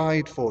 who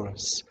died for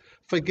us,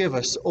 forgive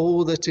us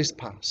all that is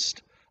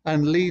past,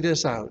 and lead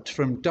us out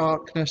from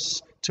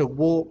darkness to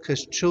walk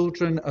as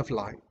children of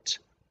light.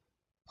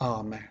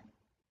 Amen.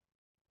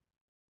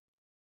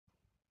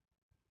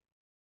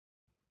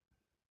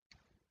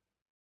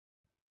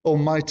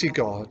 Almighty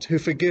God, who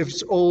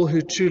forgives all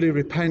who truly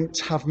repent,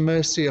 have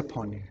mercy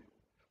upon you.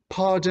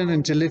 Pardon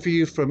and deliver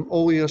you from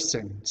all your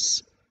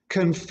sins.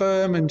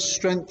 Confirm and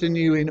strengthen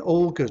you in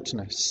all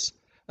goodness,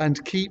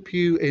 and keep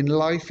you in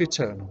life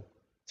eternal,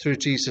 through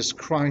Jesus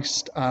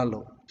Christ our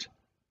Lord.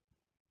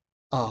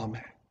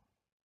 Amen.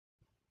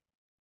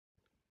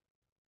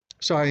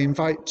 So I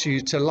invite you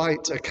to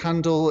light a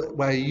candle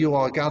where you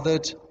are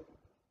gathered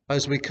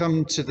as we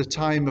come to the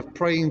time of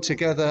praying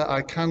together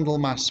our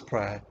Candlemas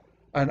prayer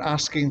and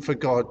asking for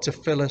God to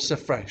fill us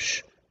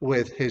afresh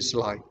with his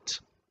light.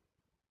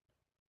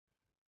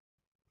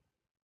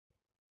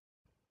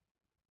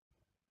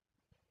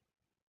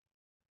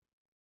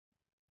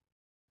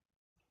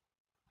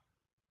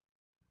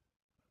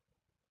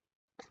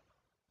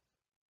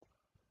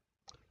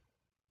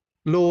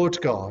 Lord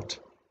God,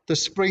 the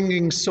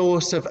springing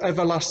source of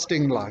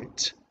everlasting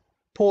light,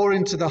 pour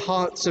into the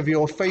hearts of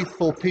your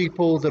faithful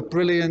people the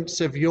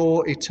brilliance of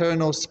your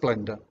eternal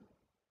splendour,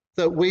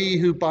 that we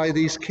who by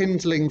these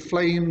kindling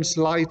flames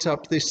light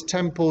up this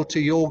temple to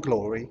your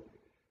glory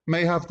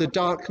may have the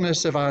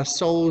darkness of our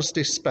souls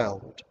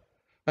dispelled,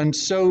 and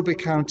so be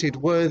counted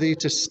worthy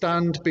to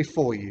stand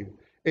before you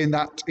in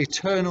that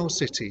eternal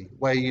city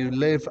where you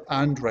live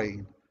and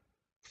reign,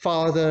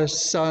 Father,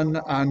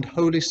 Son, and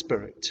Holy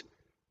Spirit,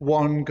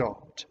 one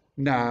God,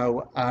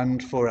 now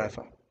and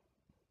forever.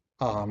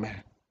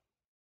 Amen.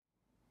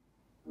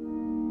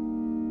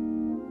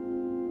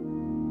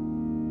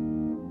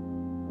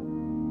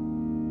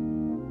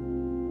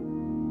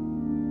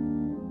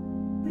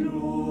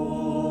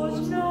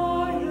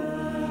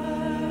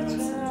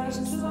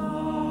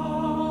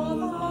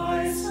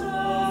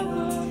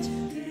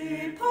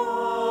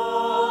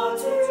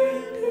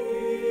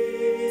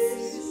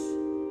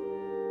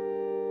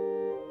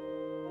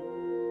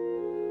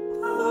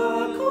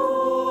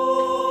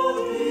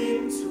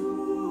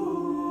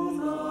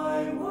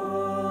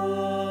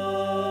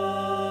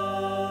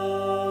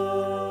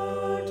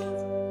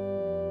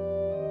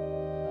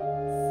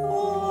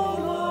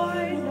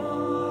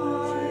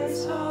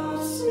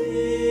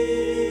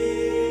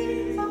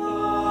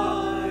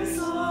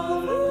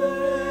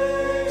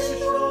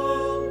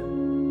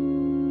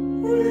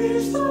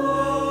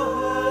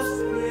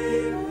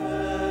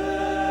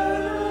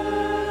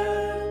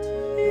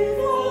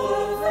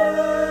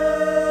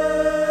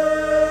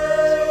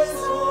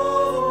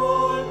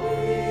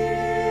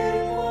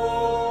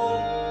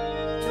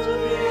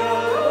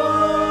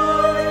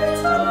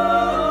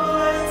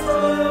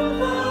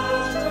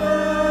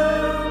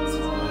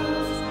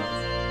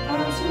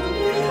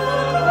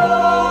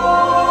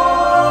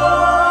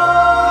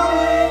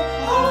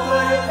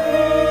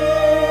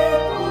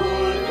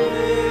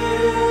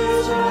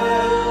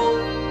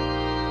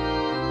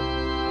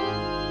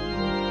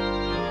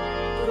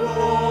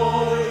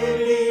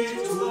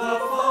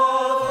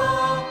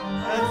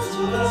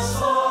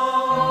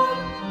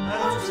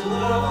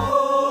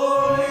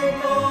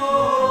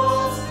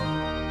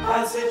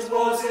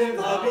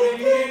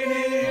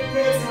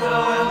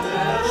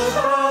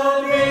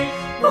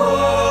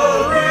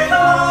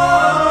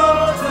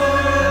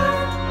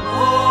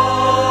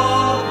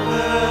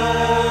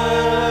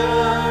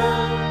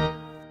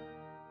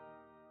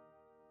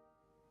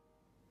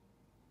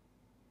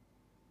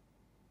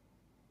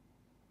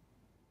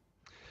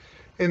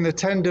 In the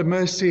tender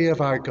mercy of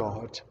our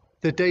God,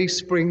 the day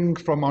spring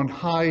from on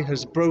high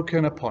has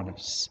broken upon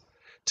us,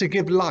 to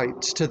give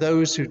light to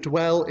those who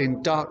dwell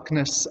in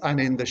darkness and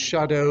in the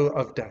shadow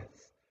of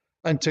death,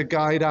 and to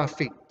guide our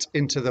feet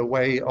into the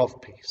way of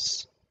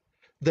peace.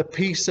 The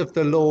peace of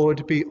the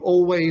Lord be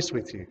always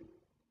with you,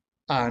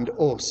 and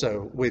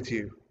also with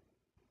you.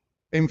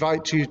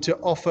 Invite you to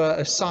offer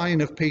a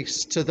sign of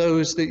peace to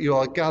those that you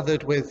are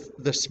gathered with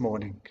this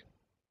morning.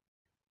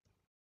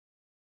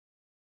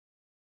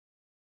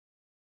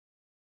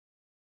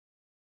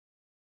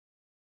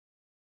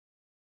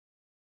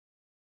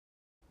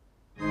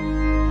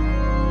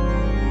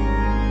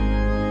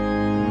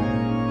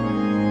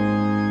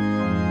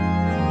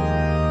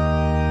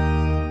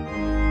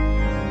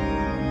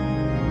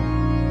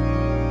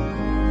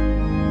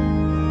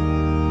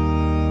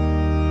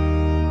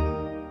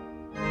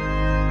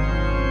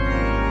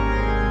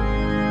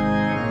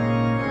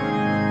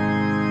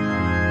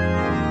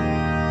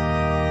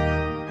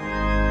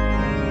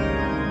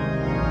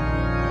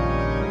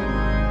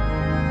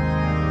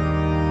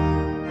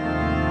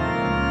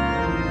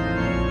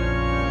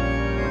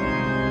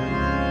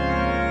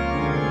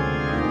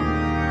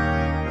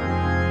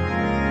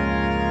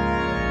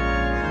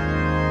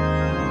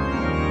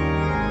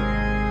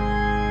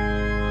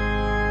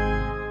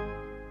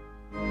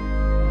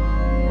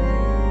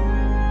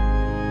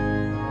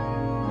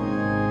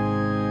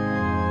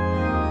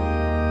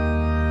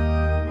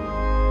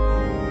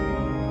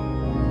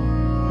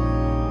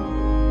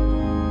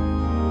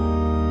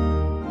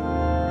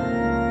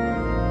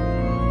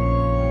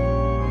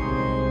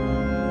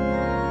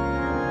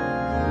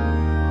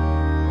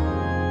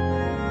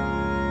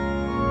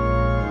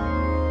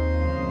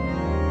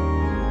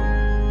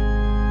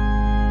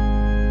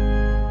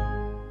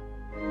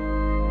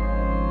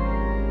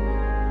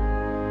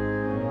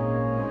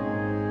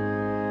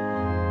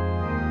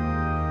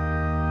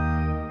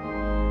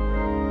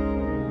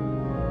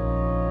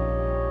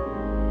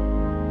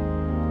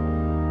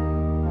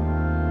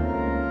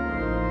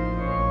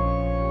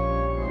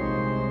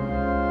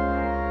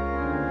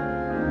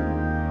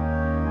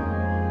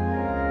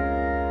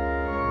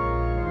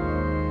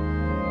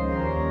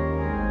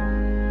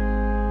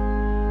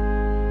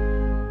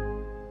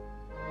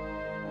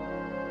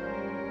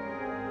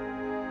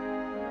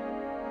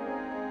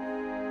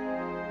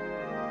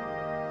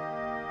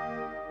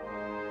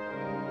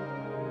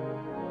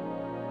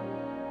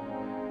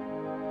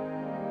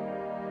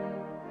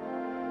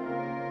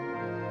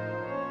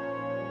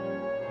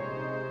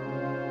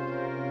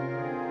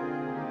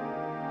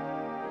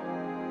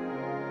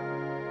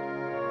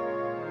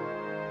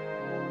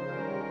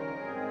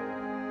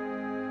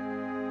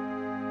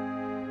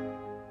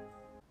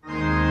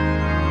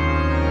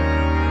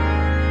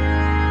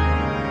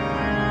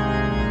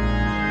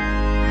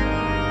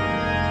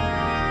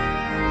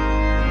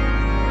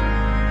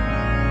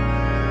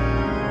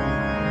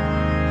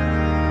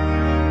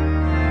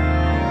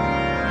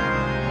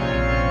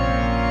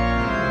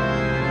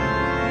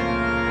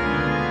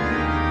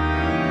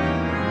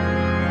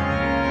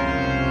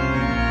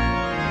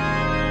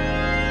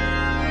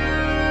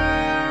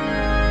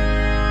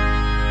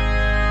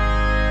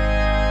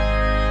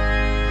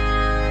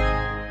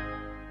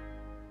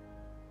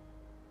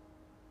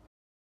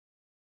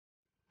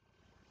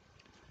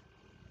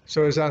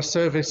 So as our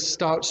service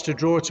starts to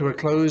draw to a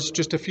close,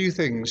 just a few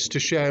things to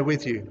share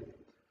with you.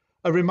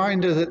 A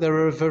reminder that there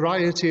are a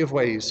variety of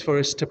ways for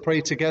us to pray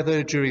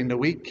together during the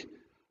week,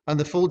 and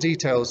the full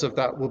details of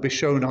that will be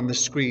shown on the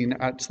screen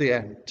at the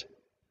end.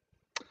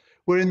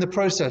 We're in the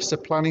process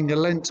of planning a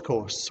Lent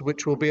course,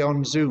 which will be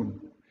on Zoom.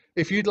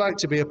 If you'd like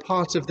to be a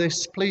part of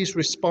this, please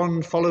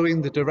respond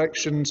following the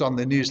directions on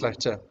the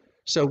newsletter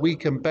so we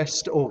can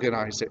best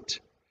organise it.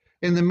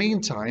 In the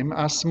meantime,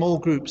 our small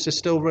groups are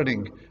still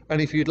running, and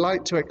if you'd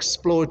like to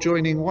explore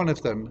joining one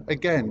of them,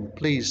 again,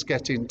 please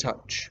get in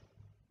touch.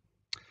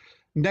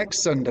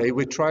 Next Sunday,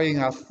 we're trying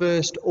our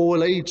first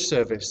all-age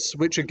service,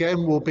 which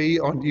again will be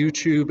on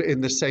YouTube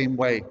in the same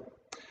way.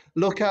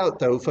 Look out,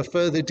 though, for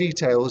further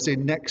details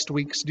in next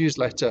week's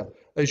newsletter,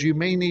 as you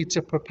may need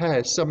to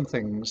prepare some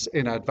things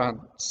in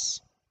advance.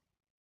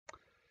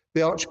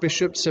 The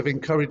archbishops have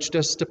encouraged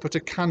us to put a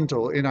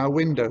candle in our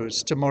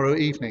windows tomorrow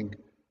evening,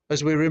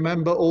 as we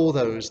remember all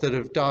those that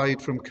have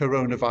died from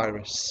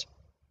coronavirus.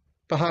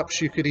 Perhaps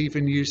you could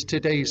even use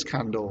today's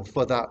candle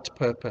for that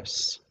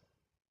purpose.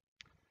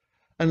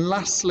 And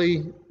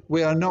lastly,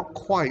 we are not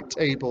quite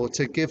able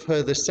to give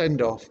her the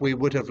send-off we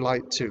would have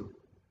liked to,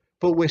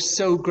 but we're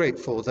so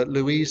grateful that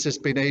Louise has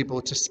been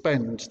able to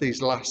spend these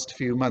last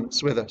few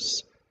months with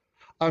us.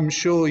 I'm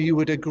sure you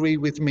would agree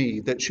with me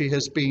that she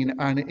has been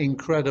an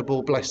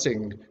incredible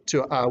blessing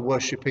to our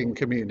worshipping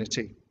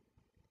community.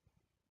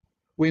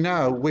 We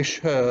now wish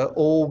her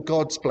all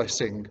God's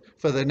blessing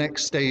for the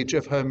next stage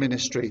of her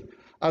ministry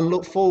and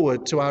look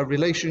forward to our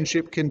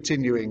relationship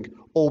continuing,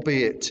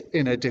 albeit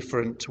in a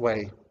different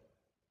way.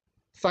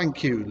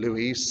 Thank you,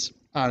 Louise,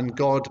 and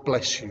God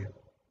bless you.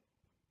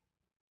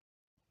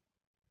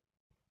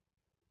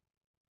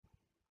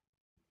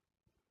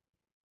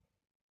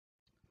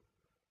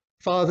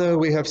 Father,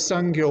 we have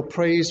sung your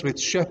praise with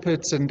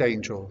shepherds and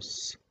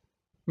angels.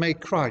 May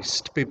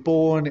Christ be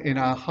born in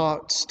our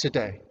hearts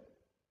today.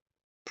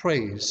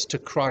 Praise to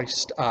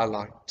Christ our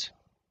light.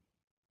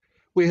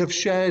 We have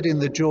shared in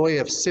the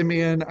joy of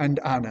Simeon and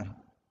Anna.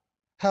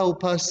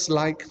 Help us,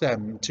 like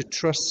them, to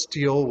trust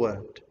your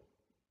word.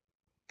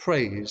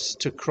 Praise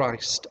to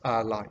Christ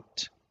our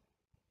light.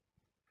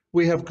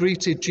 We have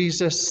greeted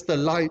Jesus, the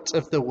light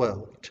of the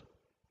world.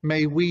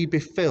 May we be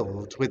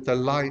filled with the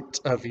light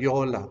of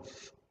your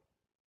love.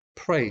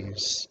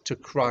 Praise to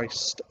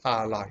Christ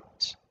our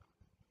light.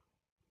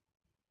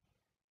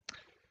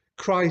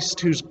 Christ,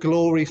 whose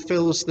glory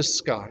fills the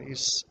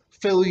skies,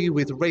 fill you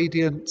with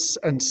radiance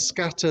and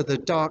scatter the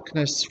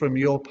darkness from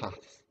your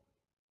path.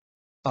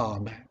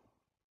 Amen.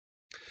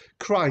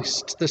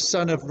 Christ, the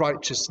Son of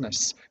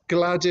righteousness,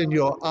 gladden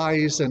your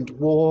eyes and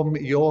warm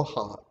your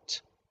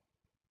heart.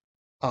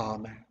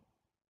 Amen.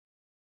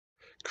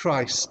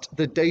 Christ,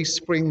 the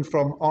dayspring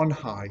from on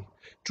high,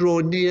 draw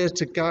near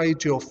to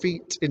guide your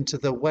feet into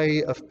the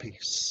way of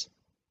peace.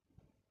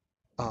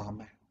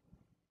 Amen.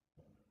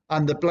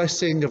 And the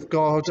blessing of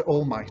God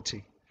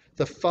Almighty,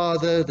 the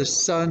Father, the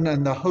Son,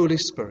 and the Holy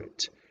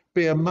Spirit,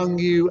 be among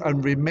you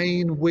and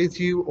remain with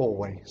you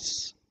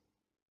always.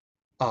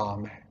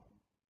 Amen.